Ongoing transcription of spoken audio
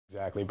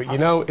Exactly, but you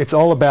know, it's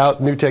all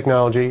about new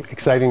technology,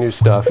 exciting new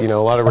stuff. You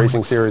know, a lot of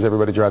racing series,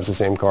 everybody drives the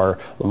same car.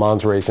 Le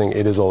Mans racing,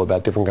 it is all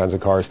about different kinds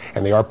of cars,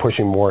 and they are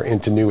pushing more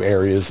into new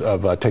areas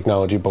of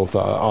technology, both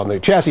on the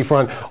chassis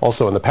front,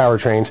 also in the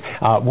powertrains.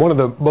 One of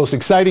the most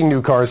exciting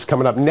new cars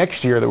coming up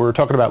next year that we were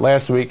talking about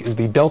last week is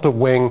the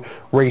DeltaWing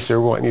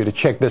Racer. We want you to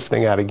check this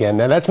thing out again.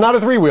 Now, that's not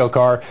a three-wheel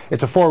car,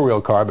 it's a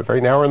four-wheel car, but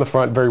very narrow in the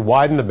front, very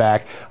wide in the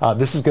back.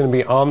 This is going to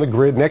be on the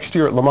grid next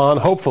year at Le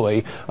Mans,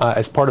 hopefully,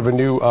 as part of a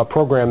new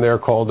program there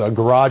called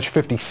Garage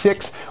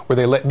 56, where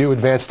they let new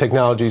advanced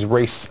technologies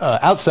race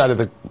outside of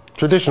the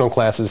traditional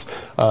classes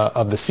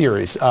of the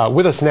series.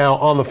 With us now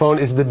on the phone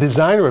is the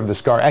designer of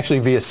this car, actually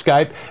via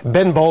Skype,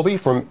 Ben Bowlby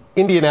from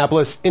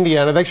Indianapolis,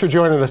 Indiana. Thanks for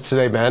joining us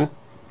today, Ben.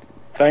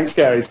 Thanks,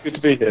 Gary. It's good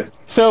to be here.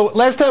 So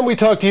last time we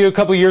talked to you a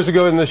couple of years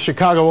ago in the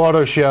Chicago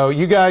Auto Show,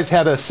 you guys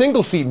had a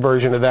single-seat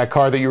version of that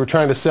car that you were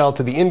trying to sell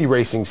to the Indy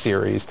Racing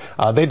Series.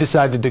 They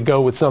decided to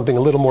go with something a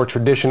little more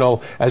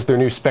traditional as their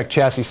new spec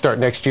chassis start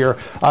next year.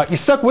 You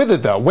stuck with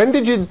it, though. When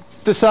did you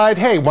decide,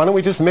 hey, why don't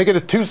we just make it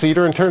a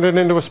two-seater and turn it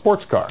into a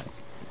sports car?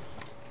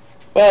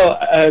 Well,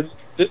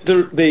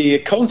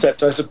 the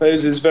concept, I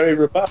suppose, is very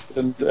robust,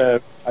 and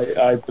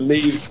I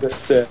believe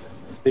that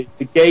the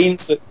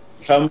gains that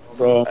come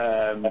from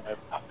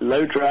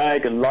low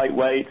drag and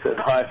lightweight and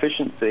high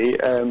efficiency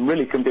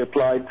really can be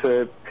applied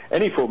to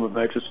any form of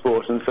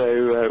motorsport. And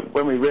so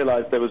when we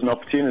realized there was an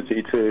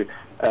opportunity to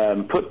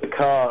put the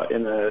car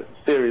in a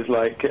series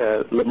like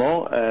Le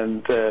Mans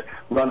and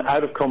run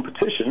out of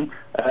competition,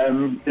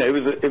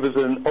 it was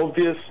an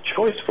obvious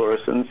choice for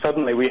us, and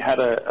suddenly we had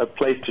a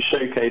place to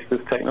showcase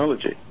this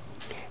technology.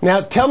 Now,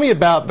 tell me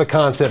about the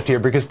concept here,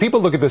 because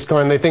people look at this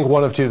car and they think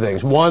one of two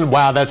things. One,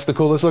 wow, that's the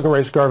coolest looking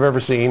race car I've ever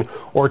seen.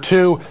 Or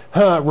two,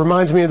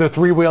 reminds me of the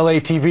three-wheel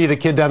ATV the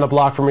kid down the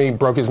block from me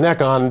broke his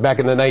neck on back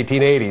in the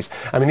 1980s.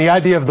 I mean, the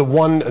idea of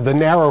the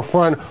narrow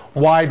front,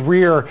 wide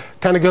rear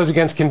kind of goes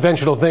against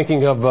conventional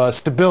thinking of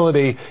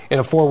stability in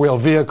a four-wheel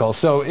vehicle.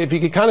 So if you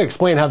could kind of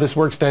explain how this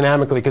works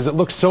dynamically, because it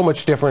looks so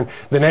much different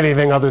than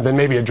anything other than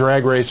maybe a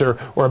drag racer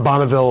or a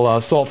Bonneville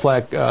salt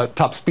flat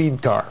top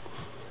speed car.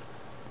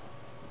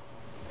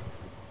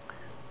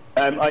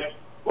 I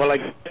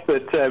guess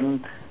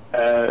that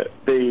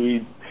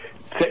the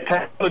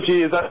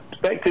technology is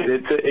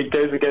unexpected. It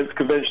goes against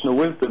conventional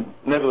wisdom.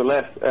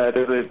 Nevertheless,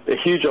 there's a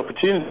huge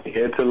opportunity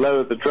here to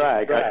lower the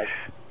drag. The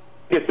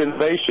biggest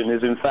innovation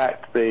is, in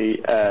fact,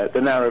 the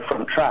narrow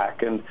front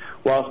track. And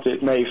whilst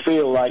it may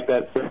feel like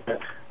that's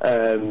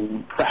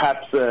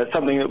perhaps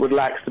something that would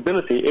lack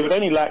stability, it would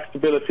only lack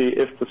stability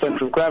if the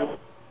central gravity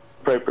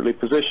appropriately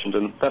positioned,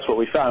 and that's what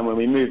we found when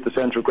we moved the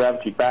central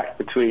gravity back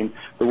between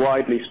the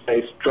widely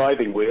spaced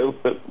driving wheels,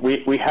 but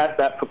we had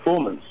that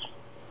performance.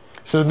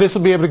 So this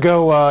will be able to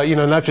go,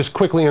 not just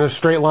quickly in a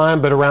straight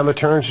line, but around the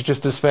turns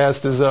just as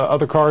fast as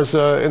other cars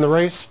in the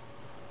race?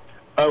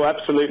 Oh,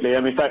 absolutely.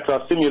 In fact,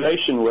 our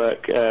simulation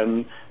work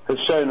has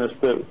shown us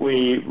that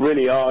we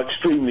really are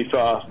extremely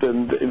fast,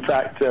 and in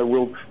fact,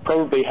 we'll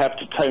probably have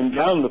to tone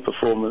down the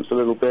performance a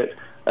little bit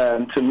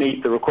to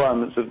meet the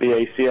requirements of the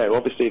ACO.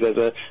 Obviously,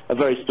 there's a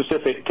very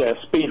specific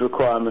speed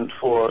requirement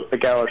for the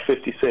Garage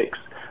 56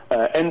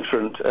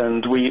 entrant,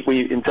 and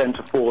we intend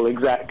to fall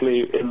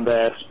exactly in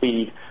their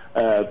speed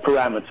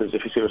parameters,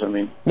 if you see what I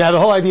mean. Now, the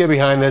whole idea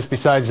behind this,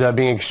 besides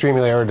being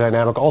extremely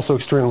aerodynamic, also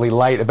extremely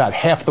light, about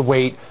half the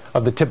weight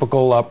of the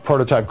typical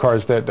prototype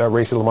cars that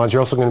race at Le Mans. You're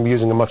also going to be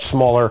using a much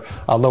smaller,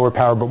 lower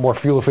power, but more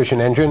fuel-efficient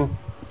engine.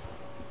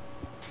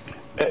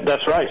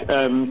 That's right.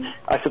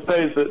 I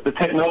suppose that the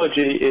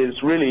technology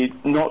is really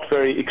not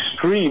very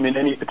extreme in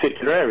any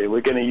particular area.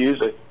 We're going to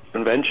use a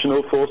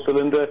conventional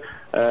four-cylinder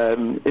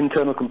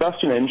internal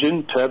combustion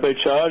engine,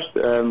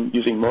 turbocharged,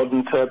 using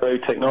modern turbo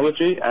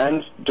technology,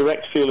 and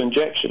direct fuel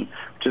injection,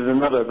 which is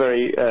another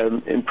very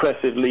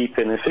impressive leap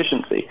in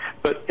efficiency.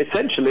 But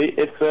essentially,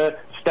 it's a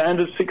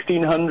standard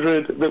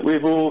 1600 that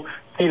we've all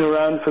seen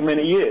around for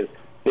many years.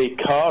 The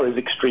car is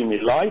extremely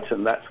light,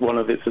 and that's one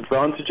of its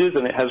advantages,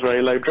 and it has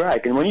very low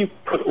drag. And when you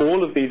put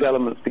all of these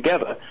elements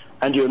together,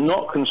 and you're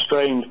not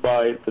constrained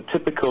by the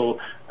typical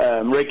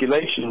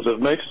regulations of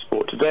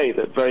motorsport today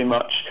that very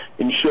much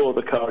ensure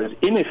the car is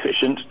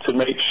inefficient to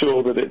make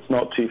sure that it's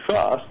not too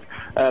fast,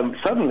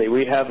 suddenly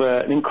we have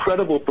an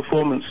incredible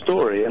performance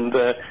story, and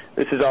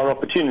this is our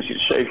opportunity to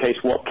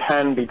showcase what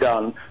can be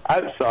done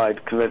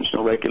outside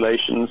conventional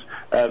regulations,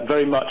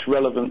 very much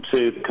relevant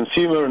to the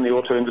consumer and the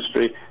auto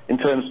industry in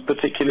terms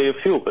particularly of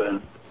fuel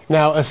burn.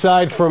 Now,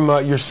 aside from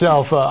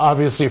yourself,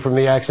 obviously from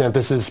the accent,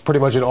 this is pretty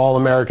much an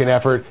all-American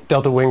effort.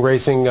 DeltaWing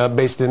Racing,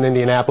 based in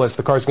Indianapolis.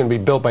 The car's going to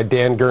be built by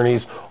Dan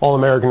Gurney's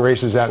all-American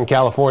racers out in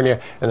California.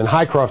 And then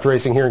Highcroft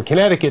Racing here in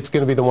Connecticut is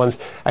going to be the ones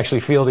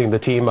actually fielding the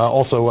team.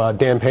 Also,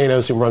 Dan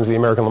Panos, who runs the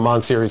American Le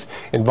Mans Series,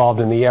 involved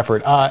in the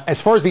effort. As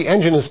far as the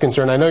engine is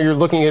concerned, I know you're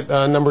looking at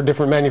a number of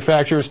different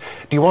manufacturers.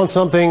 Do you want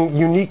something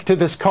unique to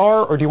this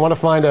car, or do you want to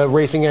find a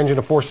racing engine,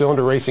 a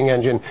four-cylinder racing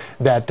engine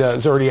that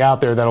is already out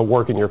there that'll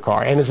work in your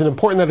car? And is it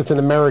important that it's an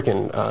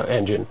American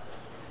engine?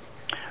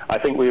 I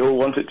think we all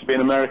want it to be an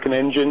American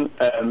engine.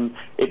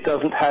 It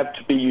doesn't have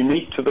to be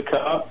unique to the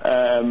car.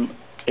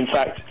 In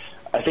fact,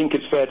 I think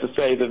it's fair to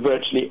say that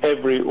virtually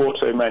every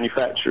auto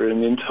manufacturer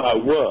in the entire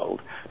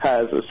world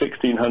has a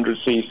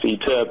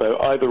 1600cc turbo,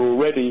 either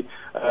already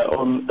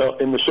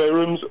in the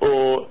showrooms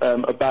or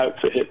about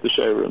to hit the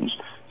showrooms.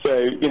 So,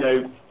 you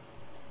know,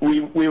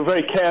 we were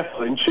very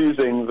careful in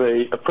choosing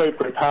the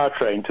appropriate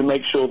powertrain to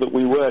make sure that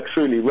we were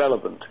truly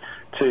relevant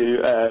to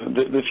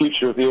the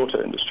future of the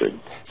auto industry.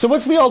 So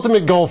what's the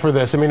ultimate goal for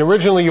this? I mean,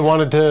 originally you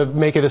wanted to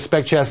make it a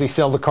spec chassis,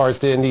 sell the cars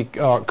to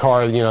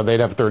IndyCar, you know, they'd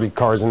have 30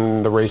 cars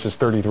in the races,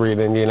 33 at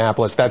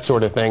Indianapolis, that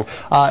sort of thing.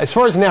 As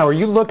far as now, are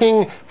you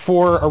looking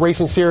for a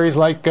racing series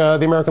like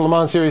the American Le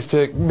Mans series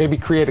to maybe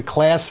create a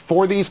class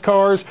for these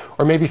cars,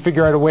 or maybe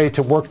figure out a way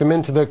to work them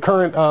into the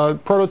current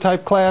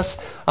prototype class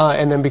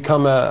and then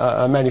become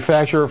a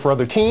manufacturer for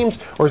other teams?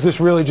 Or is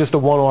this really just a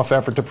one-off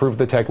effort to prove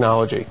the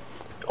technology?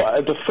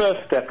 The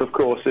first step, of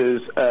course,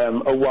 is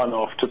a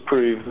one-off to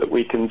prove that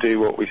we can do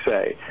what we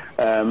say.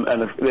 And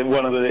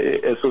one of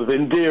the sort of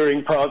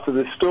endearing parts of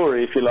this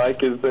story, if you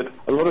like, is that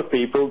a lot of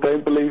people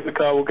don't believe the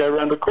car will go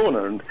around a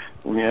corner. And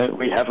you know,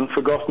 we haven't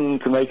forgotten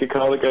to make a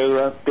car that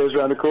goes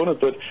around a corner.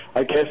 But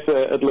I guess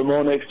at Le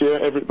Mans next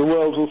year, the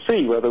world will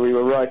see whether we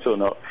were right or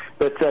not.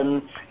 But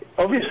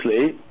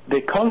obviously,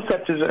 the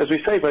concept is, as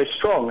we say, very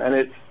strong, and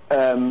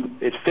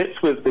it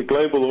fits with the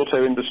global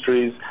auto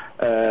industry's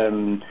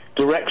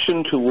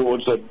direction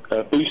towards a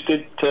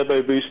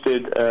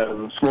turbo-boosted,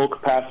 small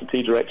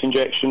capacity, direct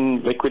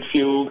injection,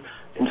 liquid-fueled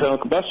internal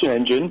combustion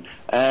engine.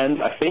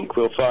 And I think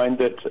we'll find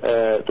that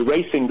the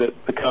racing that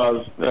the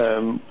cars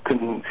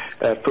can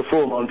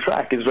perform on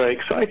track is very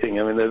exciting.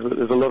 I mean, there's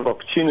a lot of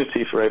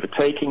opportunity for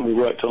overtaking. We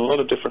worked on a lot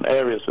of different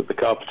areas with the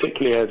car,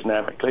 particularly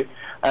aerodynamically,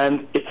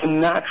 and it's a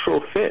natural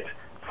fit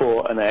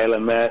for an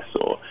ALMS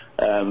or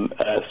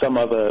some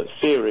other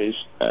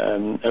series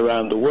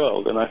around the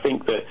world. And I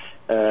think that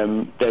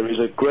there is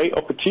a great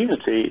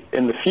opportunity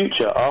in the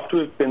future, after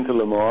we've been to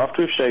Le Mans,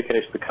 after we've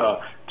showcased the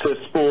car,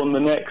 to spawn the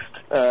next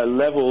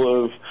level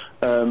of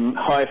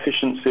high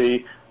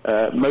efficiency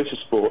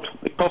motorsport,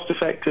 cost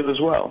effective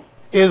as well.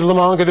 Is Le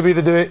Mans going to be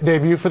the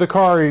debut for the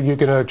car, or are you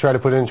going to try to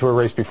put it into a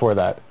race before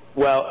that?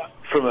 Well,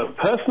 from a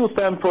personal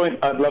standpoint,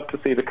 I'd love to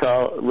see the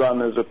car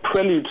run as a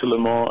prelude to Le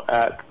Mans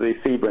at the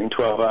Sebring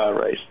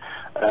 12-hour race.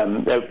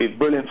 That would be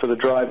brilliant for the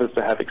drivers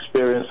to have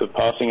experience of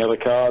passing other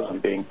cars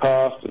and being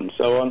passed and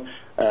so on.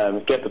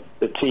 Get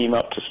the team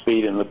up to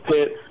speed in the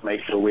pits,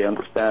 make sure we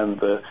understand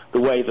the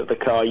way that the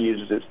car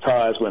uses its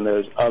tyres when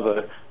there's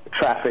other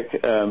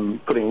traffic,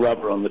 putting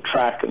rubber on the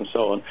track and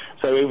so on.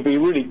 So it would be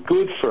really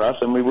good for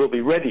us, and we will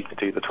be ready to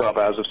do the 12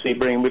 hours of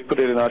Sebring. We've put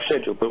it in our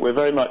schedule, but we're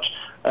very much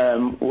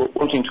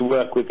wanting to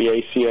work with the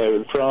ACO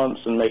in France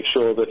and make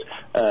sure that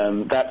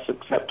that's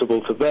acceptable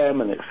to them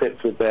and it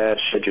fits with their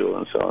schedule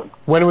and so on.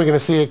 When are we going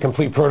to see a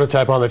complete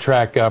prototype on the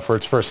track for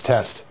its first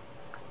test?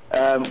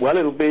 Well,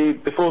 it'll be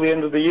before the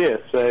end of the year,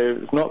 so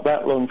it's not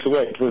that long to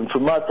wait. And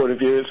from my point of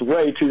view, it's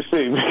way too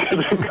soon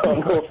because we've got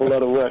an awful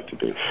lot of work to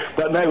do.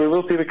 But no, we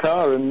will see the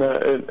car at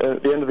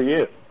the end of the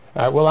year.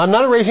 Well, I'm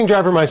not a racing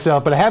driver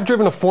myself, but I have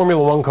driven a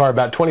Formula One car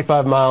about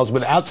 25 miles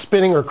without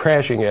spinning or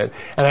crashing it,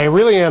 and I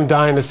really am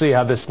dying to see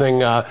how this thing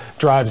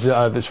drives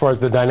as far as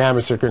the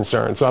dynamics are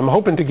concerned. So I'm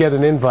hoping to get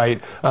an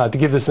invite to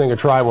give this thing a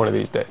try one of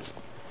these days.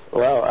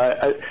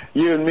 Well,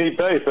 you and me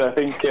both. I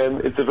think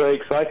it's a very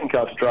exciting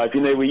car to drive.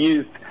 You know, we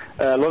used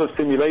a lot of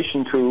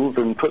simulation tools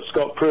and put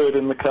Scott Pruitt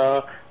in the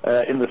car,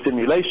 in the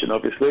simulation,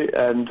 obviously,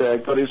 and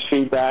got his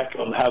feedback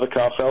on how the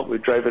car felt. We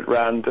drove it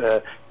around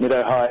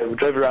Mid-Ohio. We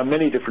drove it around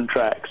many different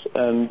tracks,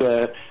 and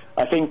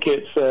I think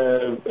it's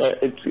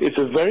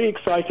a very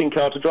exciting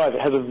car to drive.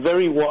 It has a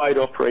very wide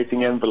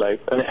operating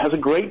envelope, and it has a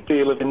great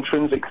deal of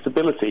intrinsic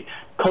stability,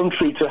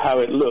 contrary to how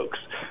it looks.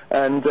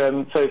 And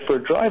so for a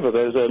driver,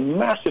 there's a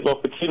massive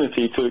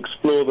opportunity to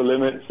explore the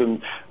limits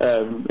and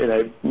you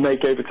know,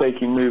 make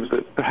overtaking moves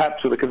that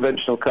perhaps with a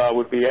conventional car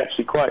would be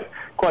actually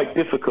quite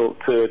difficult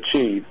to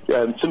achieve,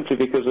 simply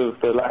because of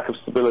the lack of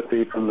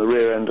stability from the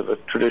rear end of a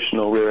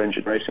traditional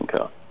rear-engine racing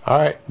car. All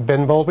right,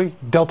 Ben Bowlby,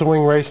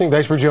 DeltaWing Racing,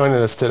 thanks for joining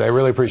us today. I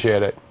really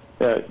appreciate it.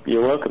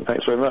 You're welcome.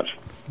 Thanks very much.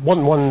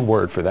 One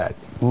word for that,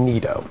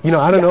 neato. You know,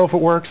 I don't know if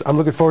it works. I'm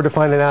looking forward to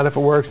finding out if it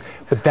works,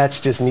 but that's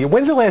just neat.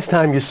 When's the last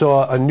time you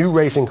saw a new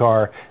racing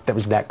car that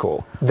was that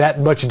cool, that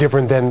much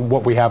different than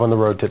what we have on the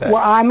road today?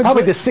 Well,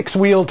 probably the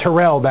six-wheel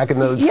Tyrrell back in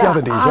the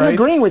 70s, right? I'm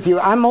agreeing with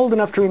you. I'm old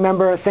enough to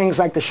remember things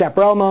like the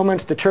Chaparral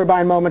moments, the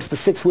turbine moments, the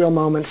six-wheel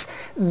moments.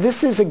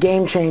 This is a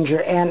game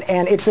changer, and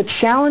it's a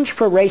challenge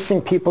for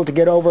racing people to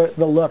get over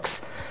the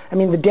looks. I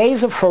mean, the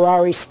days of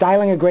Ferrari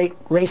styling a great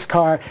race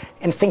car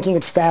and thinking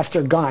it's fast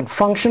are gone.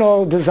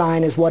 Functional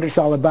design is what it's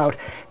all about.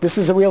 This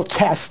is a real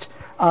test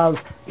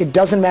of it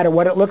doesn't matter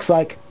what it looks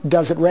like,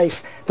 does it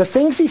race? The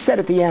things he said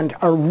at the end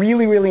are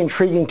really, really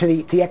intriguing to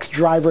the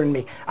ex-driver in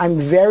me. I'm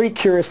very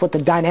curious what the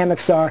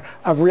dynamics are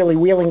of really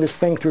wheeling this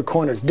thing through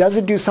corners. Does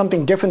it do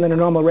something different than a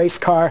normal race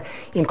car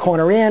in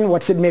corner in?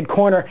 What's it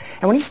mid-corner?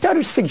 And when he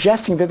started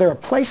suggesting that there are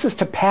places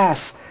to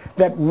pass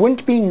that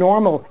wouldn't be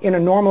normal in a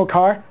normal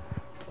car,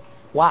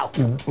 Wow.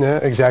 Yeah,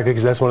 exactly,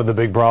 because that's one of the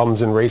big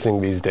problems in racing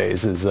these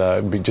days is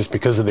just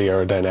because of the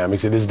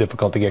aerodynamics, it is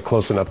difficult to get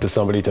close enough to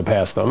somebody to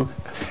pass them.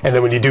 And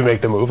then when you do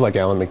make the move, like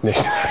Alan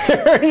McNish,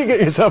 you get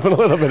yourself in a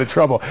little bit of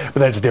trouble. But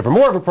that's different.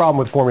 More of a problem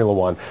with Formula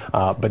One,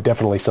 but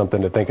definitely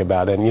something to think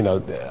about. And, you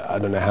know, I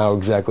don't know how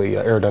exactly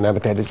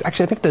aerodynamic that is.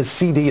 Actually, I think the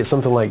CD is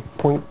something like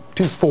 0.24.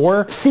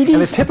 CDs,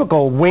 and the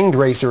typical winged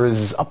racer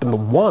is up in the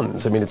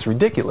ones. I mean, it's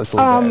ridiculously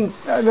bad.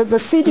 the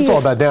CD it's all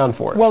is, about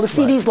downforce. well, the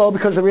CD is low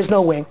because there is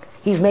no wing.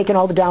 He's making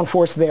all the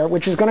downforce there,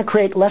 which is going to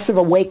create less of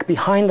a wake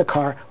behind the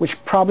car,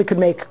 which probably could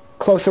make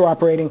closer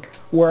operating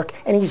work.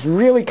 And he's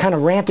really kind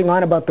of ranting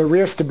on about the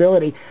rear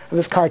stability of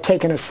this car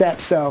taking a set,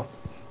 so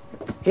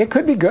it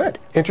could be good.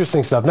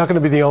 Interesting stuff. Not going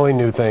to be the only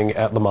new thing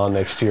at Le Mans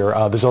next year.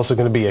 There's also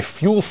going to be a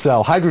fuel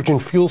cell, hydrogen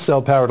fuel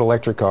cell powered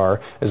electric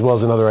car, as well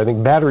as another, I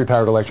think, battery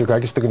powered electric car. I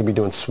guess they're going to be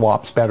doing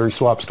swaps, battery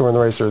swaps during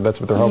the race, or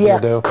that's what they're hoping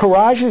to do. Yeah,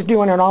 Courage is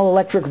doing an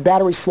all-electric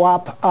battery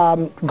swap.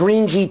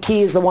 Green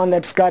GT is the one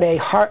that's got a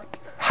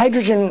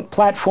hydrogen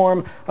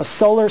platform, a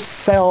solar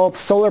cell,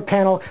 solar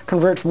panel,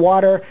 converts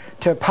water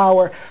to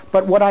power.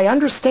 But what I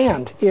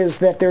understand is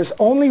that there's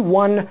only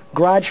one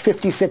Garage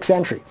 56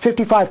 entry.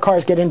 55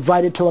 cars get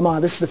invited to Le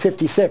Mans. This is the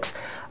 56.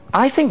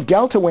 I think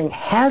DeltaWing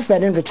has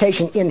that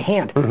invitation in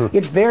hand.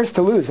 It's theirs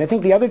to lose. I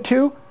think the other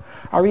two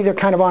are either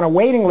kind of on a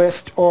waiting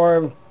list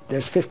or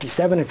there's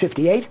 57 and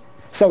 58.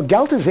 So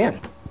Delta's in.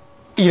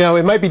 You know,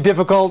 it might be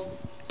difficult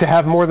to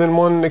have more than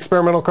one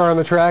experimental car on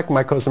the track.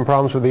 Might cause some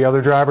problems with the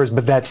other drivers,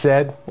 but that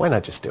said, why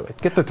not just do it?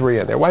 Get the three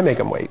in there. Why make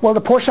them wait? Well,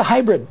 the Porsche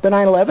Hybrid, the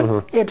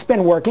 911, it's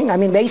been working. I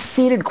mean, they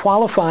seeded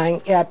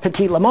qualifying at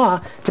Petit Le Mans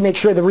to make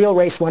sure the real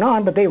race went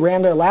on, but they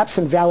ran their laps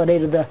and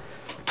validated the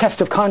test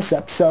of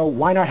concept, so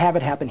why not have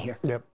it happen here? Yep.